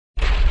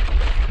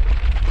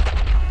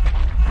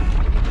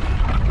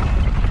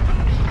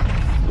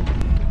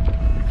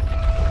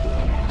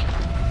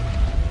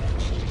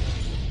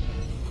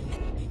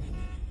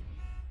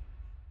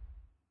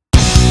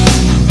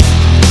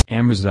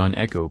Amazon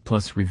Echo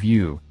Plus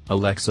review.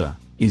 Alexa,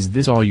 is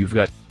this all you've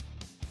got?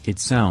 It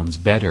sounds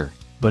better,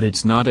 but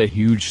it's not a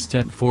huge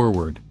step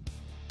forward.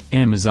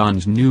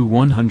 Amazon's new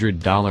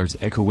 $100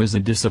 Echo is a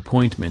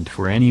disappointment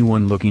for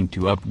anyone looking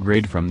to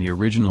upgrade from the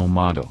original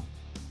model.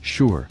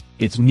 Sure,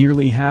 it's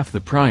nearly half the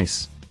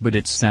price, but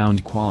its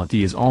sound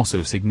quality is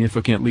also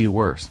significantly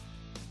worse.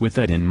 With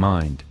that in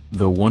mind,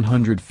 the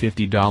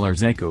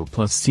 $150 Echo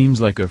Plus seems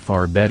like a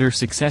far better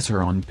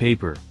successor on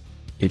paper.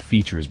 It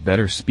features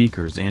better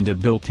speakers and a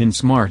built-in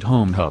smart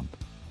home hub.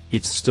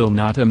 It's still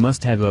not a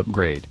must-have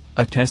upgrade,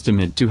 a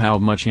testament to how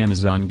much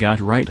Amazon got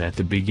right at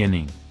the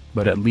beginning,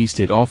 but at least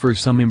it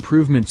offers some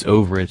improvements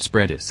over its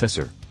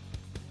predecessor.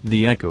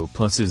 The Echo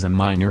Plus is a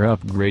minor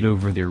upgrade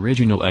over the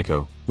original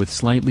Echo, with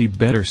slightly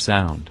better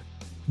sound.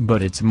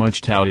 But its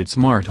much-touted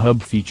smart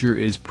hub feature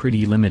is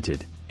pretty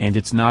limited, and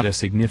it's not a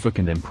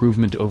significant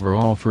improvement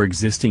overall for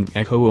existing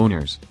Echo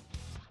owners.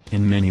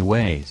 In many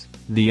ways,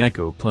 the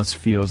Echo Plus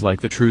feels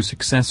like the true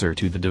successor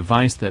to the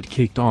device that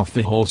kicked off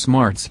the whole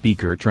smart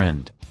speaker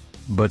trend.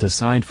 But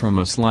aside from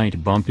a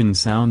slight bump in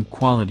sound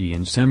quality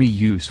and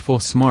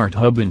semi-useful smart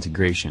hub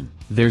integration,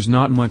 there's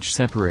not much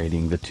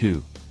separating the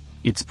two.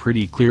 It's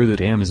pretty clear that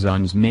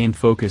Amazon's main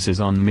focus is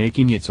on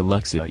making its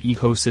Alexa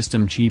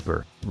ecosystem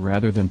cheaper,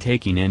 rather than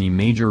taking any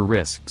major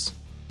risks.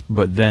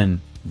 But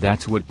then,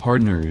 that's what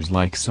partners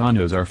like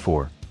Sonos are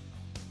for.